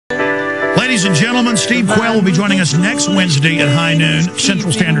Ladies and gentlemen, Steve Quayle will be joining us next Wednesday at high noon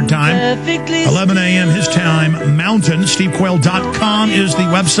Central Standard Time, 11 a.m. his time, Mountain. SteveQuayle.com is the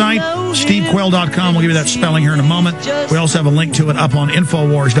website. SteveQuayle.com. We'll give you that spelling here in a moment. We also have a link to it up on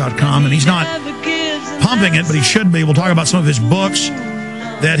INFOWARS.com, and he's not pumping it, but he should be. We'll talk about some of his books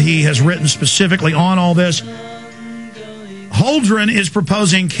that he has written specifically on all this. Holdren is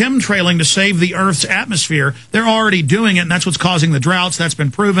proposing chemtrailing to save the Earth's atmosphere. They're already doing it, and that's what's causing the droughts. That's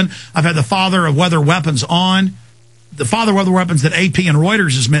been proven. I've had the father of weather weapons on. The father of weather weapons that AP and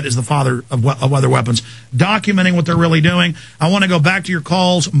Reuters has meant is the father of weather weapons, documenting what they're really doing. I want to go back to your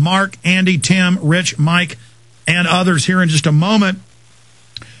calls. Mark, Andy, Tim, Rich, Mike, and others here in just a moment.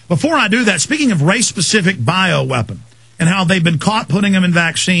 Before I do that, speaking of race-specific bioweapon and how they've been caught putting them in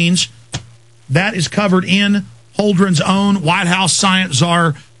vaccines, that is covered in Holdren's own White House Science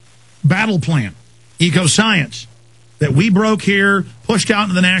Czar battle plan, Eco-Science, that we broke here, pushed out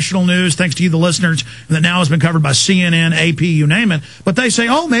into the national news, thanks to you, the listeners, and that now has been covered by CNN, AP, you name it. But they say,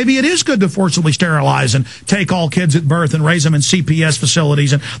 oh, maybe it is good to forcibly sterilize and take all kids at birth and raise them in CPS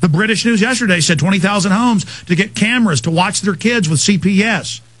facilities. And the British news yesterday said 20,000 homes to get cameras to watch their kids with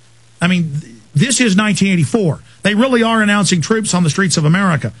CPS. I mean, this is 1984. They really are announcing troops on the streets of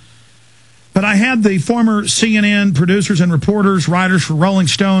America. But I had the former CNN producers and reporters, writers for Rolling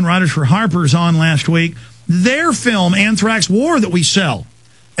Stone, writers for Harper's on last week. Their film, Anthrax War, that we sell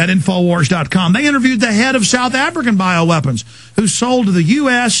at INFOWARS.com. They interviewed the head of South African bioweapons, who sold to the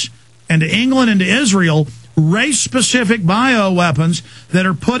U.S. and to England and to Israel race-specific bioweapons that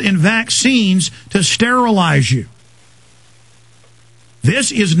are put in vaccines to sterilize you.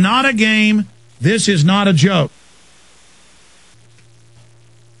 This is not a game. This is not a joke.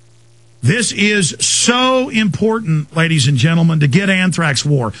 This is so important, ladies and gentlemen, to get Anthrax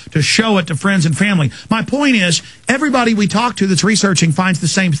War, to show it to friends and family. My point is, everybody we talk to that's researching finds the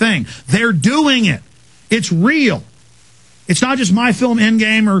same thing. They're doing it. It's real. It's not just my film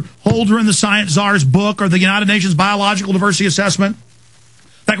Endgame or Holdren, the Science Czar's book, or the United Nations Biological Diversity Assessment.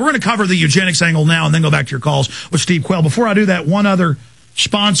 In fact, we're going to cover the eugenics angle now and then go back to your calls with Steve Quayle. Before I do that, one other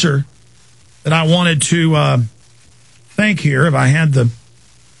sponsor that I wanted to thank here, if I had the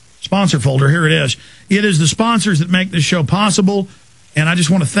sponsor folder, here it is. It is the sponsors that make this show possible, and I just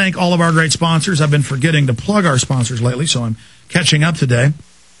want to thank all of our great sponsors. I've been forgetting to plug our sponsors lately, so I'm catching up today.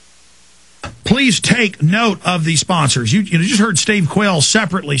 Please take note of these sponsors. You just heard Steve Quayle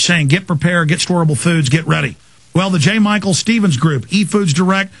separately saying, get prepared, get storable foods, get ready. Well, the J. Michael Stevens Group,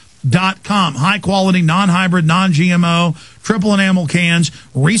 eFoodsDirect.com, high-quality, non-hybrid, non-GMO, triple enamel cans,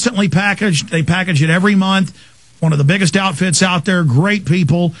 recently packaged. They package it every month. One of the biggest outfits out there, great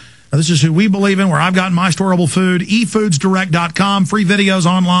people. This is who we believe in, where I've gotten my storable food. eFoodsDirect.com, free videos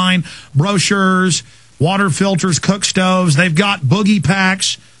online, brochures, water filters, cook stoves. They've got boogie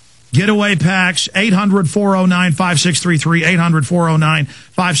packs, getaway packs, 800-409-5633,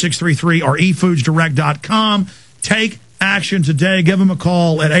 800-409-5633, or eFoodsDirect.com. Take action today. Give them a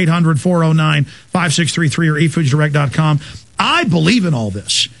call at 800-409-5633 or eFoodsDirect.com. I believe in all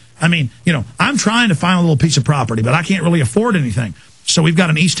this. I mean, you know, I'm trying to find a little piece of property, but I can't really afford anything. So we've got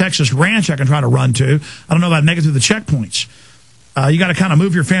an East Texas ranch I can try to run to. I don't know if I'd make it through the checkpoints. You got to kind of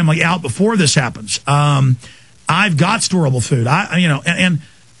move your family out before this happens. I've got storable food. And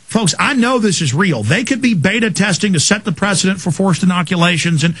folks, I know this is real. They could be beta testing to set the precedent for forced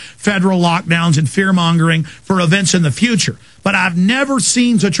inoculations and federal lockdowns and fear-mongering for events in the future. But I've never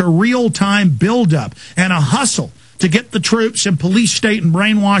seen such a real-time buildup and a hustle to get the troops and police state and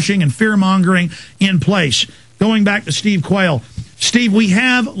brainwashing and fear-mongering in place. Going back to Steve Quayle. Steve, we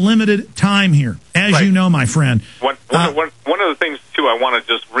have limited time here, as you know, my friend. One of the things, too, I want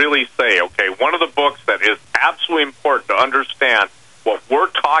to just really say, okay, one of the books that is absolutely important to understand what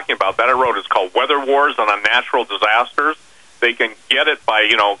we're talking about that I wrote is called Weather Wars on Unnatural Disasters. They can get it by,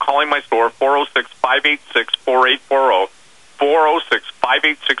 calling my store, 406-586-4840,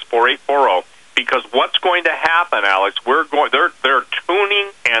 406-586-4840. Because what's going to happen, Alex? They're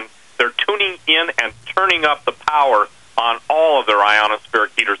tuning in and turning up the power on all of their ionospheric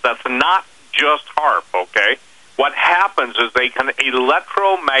heaters. That's not just HAARP, okay? What happens is they can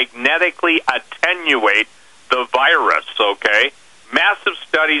electromagnetically attenuate the virus, okay? Massive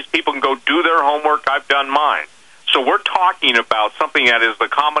studies, people can go do their homework. I've done mine. So we're talking about something that is the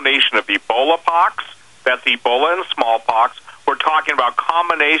combination of Ebola pox, that's Ebola and smallpox. We're talking about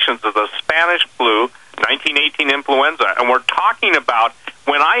combinations of the Spanish flu, 1918 influenza, and we're talking about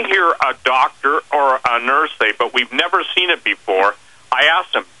when I hear a doctor or a nurse say, but we've never seen it before, I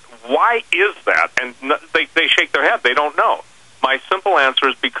ask them, why is that? And they shake their head. They don't know. My simple answer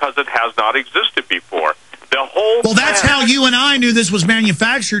is because it has not existed before. The whole well, that's how how you and I knew this was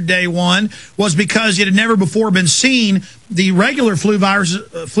manufactured day one was because it had never before been seen. The regular flu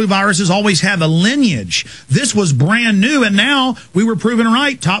viruses always have a lineage. This was brand new, and now we were proven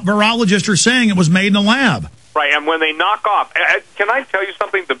right. Top virologists are saying it was made in a lab. Right, and when they knock off, can I tell you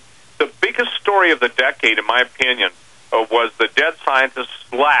something? The biggest story of the decade, in my opinion, was the dead scientist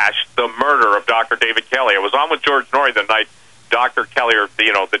 / the murder of Dr. David Kelly. I was on with George Norrie the night Dr. Kelly, or,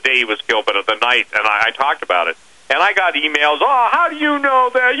 the day he was killed, but of the night, and I talked about it. And I got emails, oh, how do you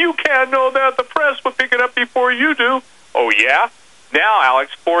know that? You can't know that. The press will pick it up before you do. Oh, yeah? Now,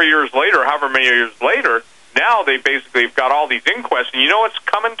 Alex, 4 years later, however many years later, now they basically have got all these inquests. And you know what's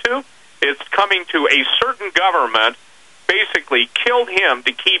coming to? It's coming to a certain government basically killed him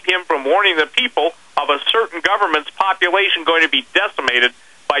to keep him from warning the people of a certain government's population going to be decimated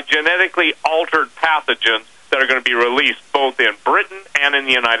by genetically altered pathogens that are going to be released both in Britain and in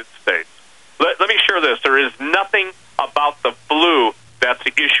the United States. Let me share this. There is nothing about the flu that's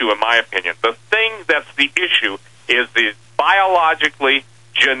the issue, in my opinion. The thing that's the issue is the biologically,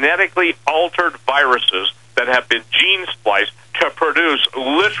 genetically altered viruses that have been gene spliced to produce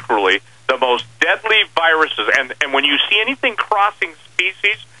literally the most deadly viruses. And when you see anything crossing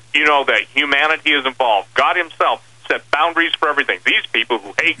species, you know that humanity is involved. God himself set boundaries for everything. These people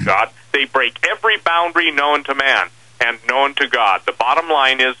who hate God, they break every boundary known to man and known to God. The bottom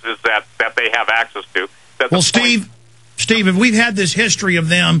line is that they have access to. Well, Steve, if we've had this history of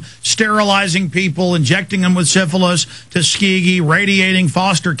them sterilizing people, injecting them with syphilis, Tuskegee, radiating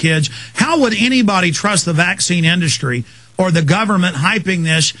foster kids, how would anybody trust the vaccine industry or the government hyping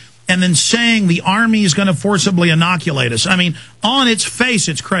this and then saying the Army is going to forcibly inoculate us? I mean, on its face,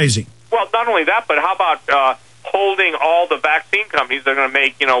 it's crazy. Well, not only that, but how about holding all the vaccine companies that are going to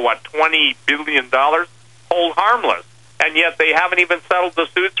make, $20 billion, hold harmless? And yet they haven't even settled the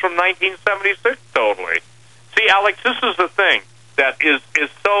suits from 1976 totally. See, Alex, this is the thing that is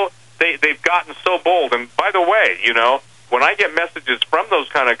so, they've gotten so bold. And by the way, when I get messages from those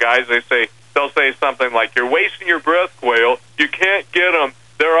kind of guys, they'll say something like, you're wasting your breath, Quayle. You can't get them.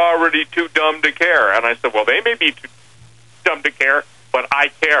 They're already too dumb to care. And I said, well, they may be too dumb to care, but I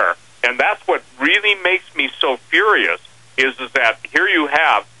care. And that's what really makes me so furious is that here you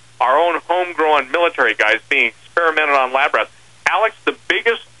have our own homegrown military guys being experimented on lab rats. Alex, the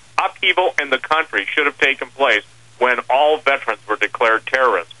biggest upheaval in the country should have taken place when all veterans were declared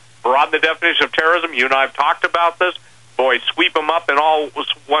terrorists. Broaden the definition of terrorism. You and I have talked about this. Boy, sweep them up in all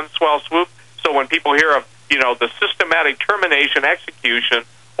one swell swoop. So when people hear of, the systematic termination, execution,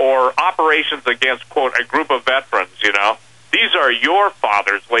 or operations against, quote, a group of veterans, these are your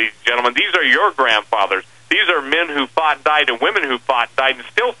fathers, ladies and gentlemen. These are your grandfathers. These are men who fought and died and women who fought and died and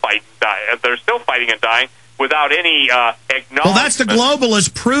still fight and die. They're still fighting and dying without any acknowledgement. Well, that's the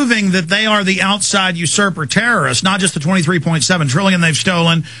globalists proving that they are the outside usurper terrorists, not just the $23.7 trillion they've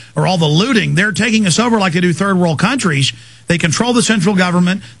stolen or all the looting. They're taking us over like they do third world countries. They control the central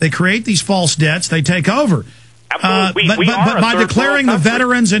government. They create these false debts. They take over. Absolutely. But by declaring the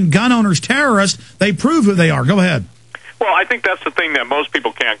veterans and gun owners terrorists, they prove who they are. Go ahead. Well, I think that's the thing that most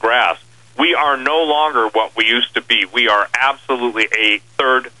people can't grasp. We are no longer what we used to be. We are absolutely a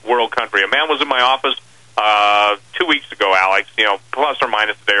third world country. A man was in my office 2 weeks ago, Alex, plus or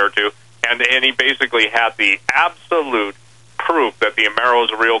minus a day or two, and he basically had the absolute proof that the Amero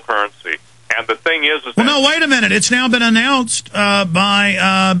is a real currency. And the thing is well, no, wait a minute. It's now been announced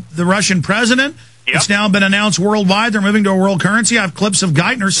by the Russian president. Yep. It's now been announced worldwide. They're moving to a world currency. I have clips of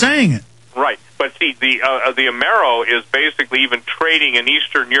Geithner saying it. Right. But see, the Amero is basically even trading in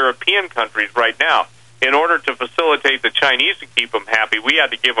Eastern European countries right now. In order to facilitate the Chinese to keep them happy, we had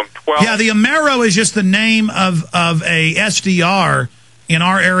to give them 12. Yeah, the Amero is just the name of a SDR in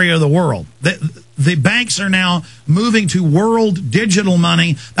our area of the world. The banks are now moving to world digital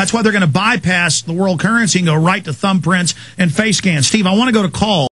money. That's why they're going to bypass the world currency and go right to thumbprints and face scans. Steve, I want to go to call.